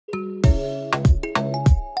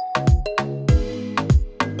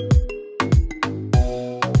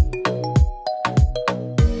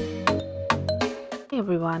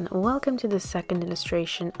welcome to the second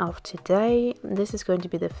illustration of today. This is going to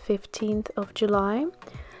be the 15th of July,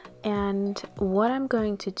 and what I'm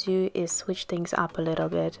going to do is switch things up a little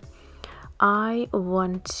bit. I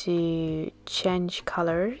want to change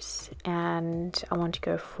colors and I want to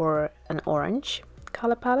go for an orange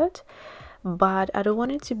color palette, but I don't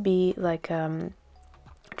want it to be like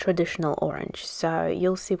traditional orange, so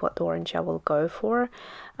you'll see what orange I will go for.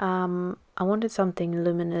 I wanted something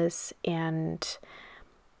luminous and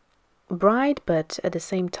bright, but at the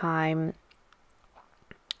same time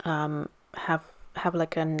have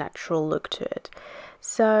like a natural look to it.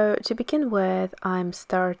 So to begin with, I'm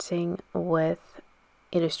starting with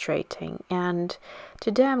illustrating, and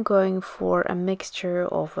today I'm going for a mixture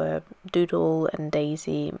of a doodle and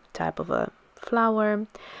daisy type of a flower.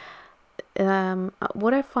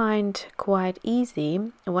 What I find quite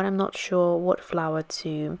easy when I'm not sure what flower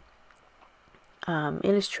to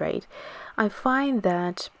illustrate, I find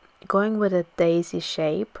that going with a daisy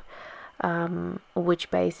shape,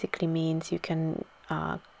 which basically means you can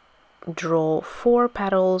draw 4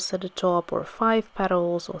 petals at the top, or 5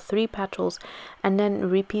 petals, or 3 petals, and then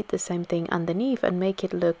repeat the same thing underneath and make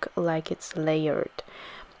it look like it's layered.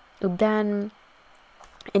 Then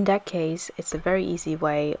in that case, it's a very easy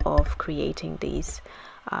way of creating these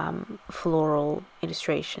floral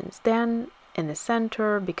illustrations. Then in the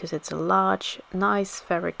center, because it's a large, nice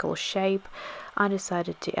spherical shape, I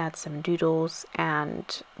decided to add some doodles,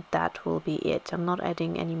 and that will be it. I'm not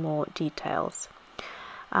adding any more details.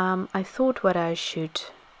 I thought whether I should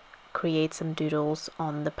create some doodles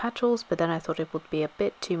on the petals, but then I thought it would be a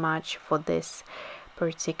bit too much for this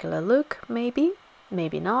particular look. Maybe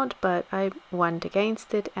not, but I went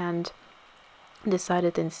against it and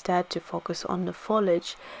decided instead to focus on the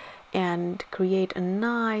foliage and create a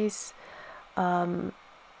nice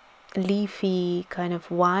leafy kind of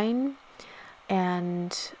vine.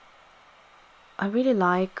 And I really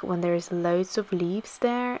like when there's loads of leaves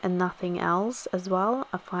there and nothing else as well.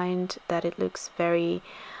 I find that it looks very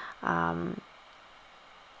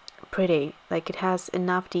pretty, like it has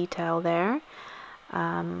enough detail there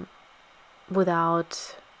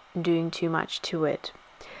without doing too much to it.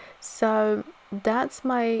 So that's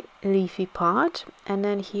my leafy part, and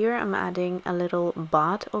then here I'm adding a little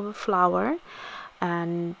bud of a flower,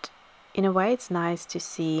 and in a way it's nice to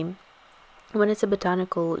see when it's a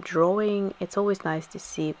botanical drawing. It's always nice to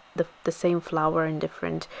see the same flower in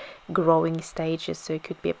different growing stages. So it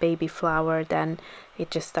could be a baby flower, then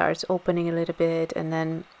it just starts opening a little bit, and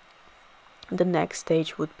then the next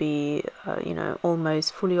stage would be you know,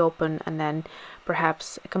 almost fully open, and then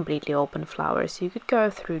perhaps a completely open flower. So you could go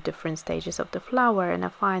through different stages of the flower, and I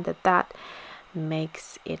find that that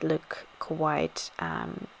makes it look quite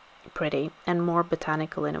pretty and more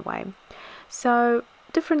botanical in a way. So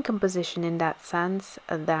different composition in that sense,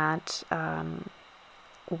 that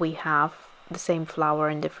we have the same flower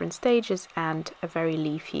in different stages and a very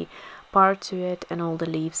leafy part to it, and all the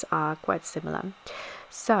leaves are quite similar.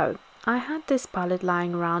 So I had this palette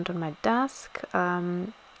lying around on my desk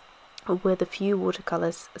with a few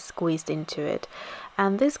watercolors squeezed into it,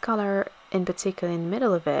 and this color in particular in the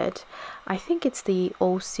middle of it, I think it's the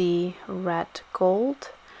Aussie red gold,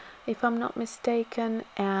 if I'm not mistaken.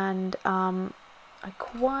 And let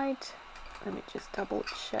me just double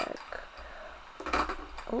check.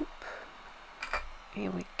 Oop. Here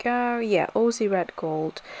we go. Yeah, Aussie red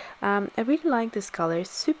gold. I really like this color. It's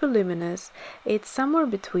super luminous. It's somewhere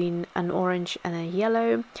between an orange and a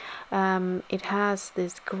yellow. It has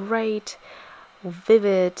this great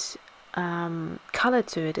vivid color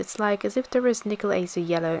to it. It's like as if there is nickel acer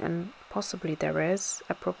yellow, and possibly there is.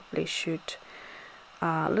 I probably should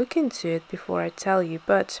look into it before I tell you,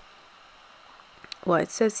 but well,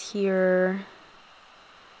 it says here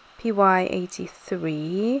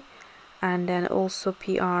PY83, and then also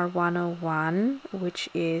PR101, which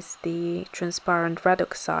is the transparent red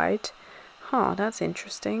oxide. That's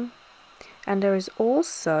interesting. And there is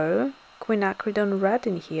also quinacridone red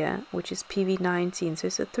in here, which is PV19, so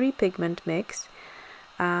it's a 3 pigment mix.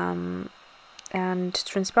 And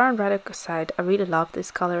transparent red oxide, I really love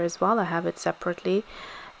this color as well. I have it separately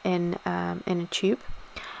in a tube.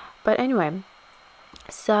 But anyway,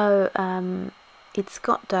 so it's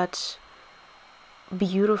got that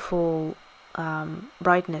beautiful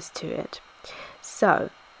brightness to it. So,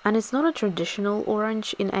 and it's not a traditional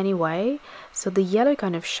orange in any way, so the yellow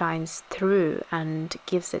kind of shines through and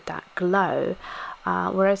gives it that glow,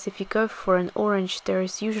 whereas if you go for an orange, there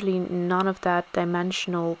is usually none of that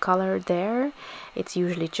dimensional color there. It's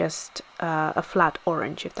usually just a flat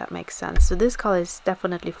orange, if that makes sense. So this color is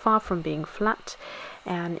definitely far from being flat,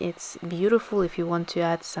 and it's beautiful if you want to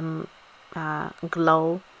add some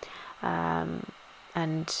glow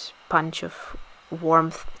and punch of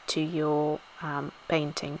warmth to your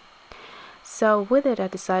painting. So with it I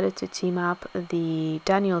decided to team up the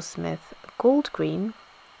Daniel Smith Gold Green,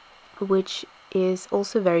 which is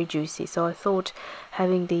also very juicy. So I thought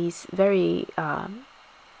having these very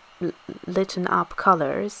lit up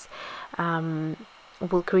colors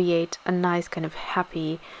will create a nice kind of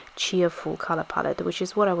happy, cheerful color palette, which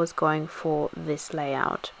is what I was going for this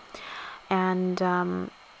layout. And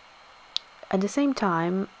at the same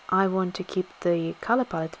time I want to keep the color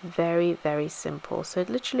palette very, very simple. So it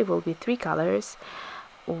literally will be 3 colors,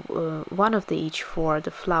 one of the each for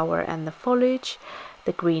the flower and the foliage,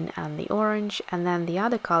 the green and the orange, and then the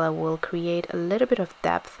other color will create a little bit of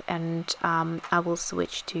depth, and I will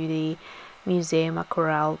switch to the Museum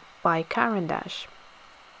Aquarelle by Caran.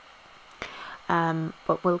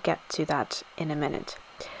 But we'll get to that in a minute.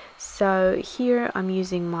 So here I'm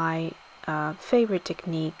using my favorite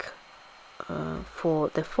technique for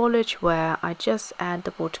the foliage, where I just add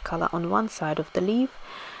the watercolor on one side of the leaf,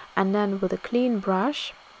 and then with a clean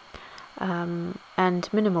brush and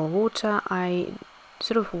minimal water I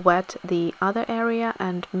sort of wet the other area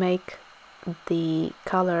and make the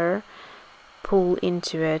color pull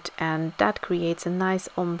into it, and that creates a nice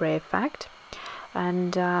ombre effect.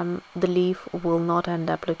 And the leaf will not end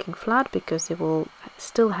up looking flat because it will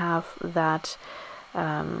still have that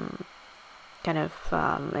kind of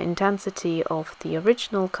intensity of the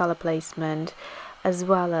original color placement, as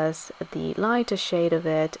well as the lighter shade of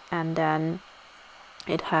it, and then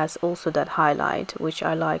it has also that highlight which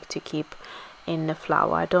I like to keep in the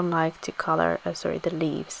flower. I don't like to color the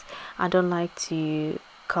leaves. I don't like to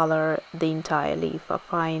color the entire leaf. I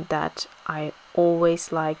find that I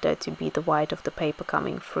always like there to be the white of the paper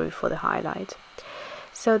coming through for the highlight.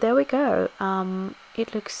 So there we go.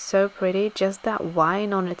 It looks so pretty. Just that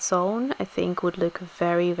wine on its own I think would look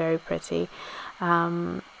very, very pretty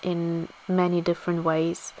in many different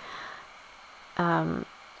ways, kind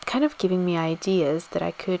of giving me ideas that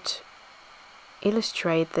I could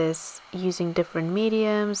illustrate this using different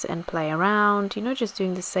mediums and play around, you know, just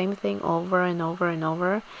doing the same thing over and over and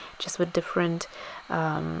over, just with different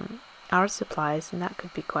art supplies, and that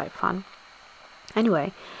could be quite fun.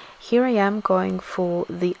 Anyway, here I am going for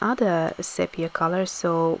the other sepia color.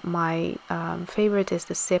 So my favorite is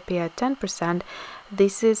the sepia 10%.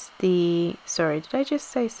 This is the, sorry, did I just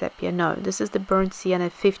say sepia? No, this is the burnt sienna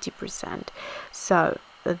 50%. So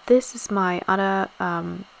this is my other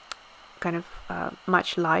kind of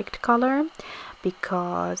much liked color,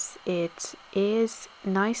 because it is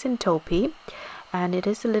nice and taupey, and it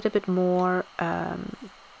is a little bit more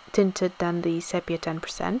tinted than the sepia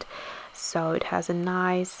 10%. So it has a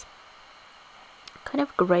nice kind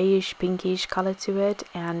of grayish pinkish color to it,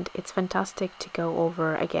 and it's fantastic to go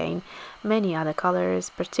over again many other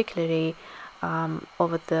colors, particularly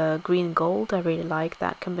over the green gold. I really like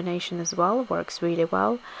that combination as well, works really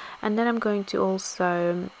well. And then I'm going to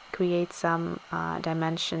also create some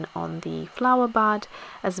dimension on the flower bud,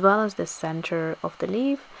 as well as the center of the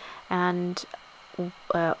leaf and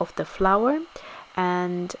of the flower.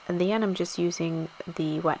 And in the end I'm just using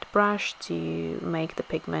the wet brush to make the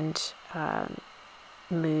pigment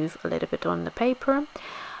move a little bit on the paper.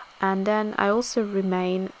 And then I also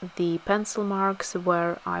remain the pencil marks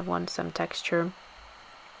where I want some texture,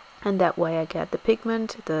 and that way I get the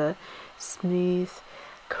pigment, the smooth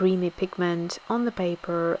creamy pigment on the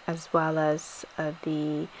paper, as well as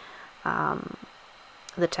the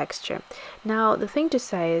texture. Now the thing to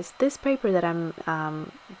say is, this paper that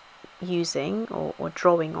I'm using or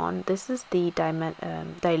drawing on, this is the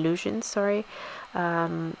Dylusions, sorry,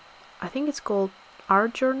 I think it's called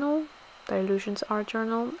Art Journal, Dylusions Art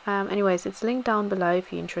Journal. Anyways, it's linked down below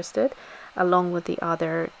if you're interested, along with the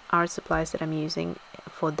other art supplies that I'm using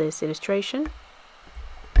for this illustration.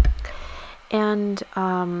 And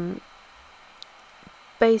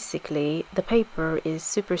basically the paper is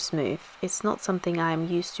super smooth. It's not something I'm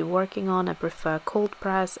used to working on. I prefer cold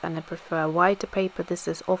press and I prefer whiter paper. This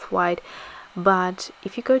is off-white, but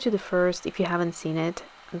if you go to the first, if you haven't seen it,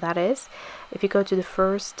 that is, if you go to the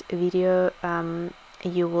first video,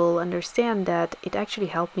 you will understand that it actually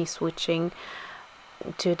helped me switching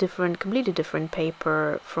to a completely different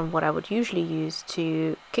paper from what I would usually use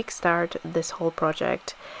to kickstart this whole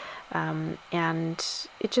project, and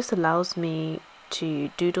it just allows me to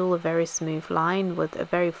doodle a very smooth line with a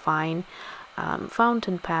very fine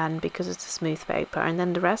fountain pen, because it's a smooth paper. And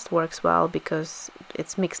then the rest works well because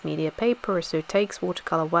it's mixed media paper, so it takes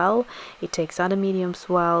watercolor well, it takes other mediums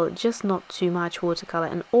well, just not too much watercolor.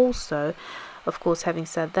 And also, of course, having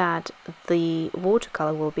said that, the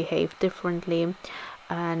watercolor will behave differently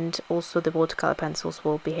and also the watercolor pencils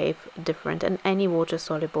will behave different. And any water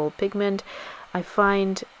soluble pigment, I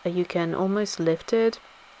find you can almost lift it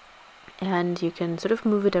and you can sort of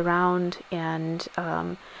move it around, and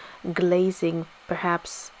glazing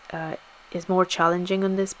perhaps is more challenging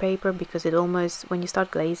on this paper, because it almost, when you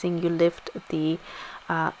start glazing, you lift the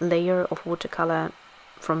layer of watercolor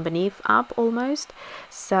from beneath up almost.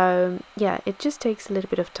 So yeah, it just takes a little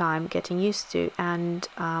bit of time getting used to, and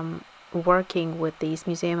working with these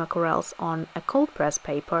museum aquarelles on a cold press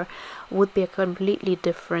paper would be a completely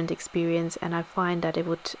different experience, and I find that it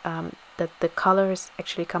would that the colors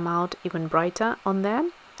actually come out even brighter on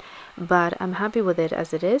them. But I'm happy with it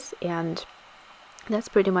as it is, and that's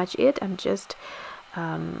pretty much it. I'm just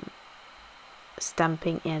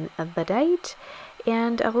stamping in the date,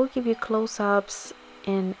 and I will give you close-ups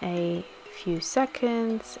in a few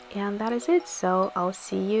seconds, and that is it. So I'll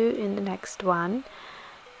see you in the next one,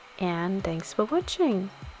 and thanks for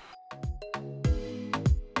watching.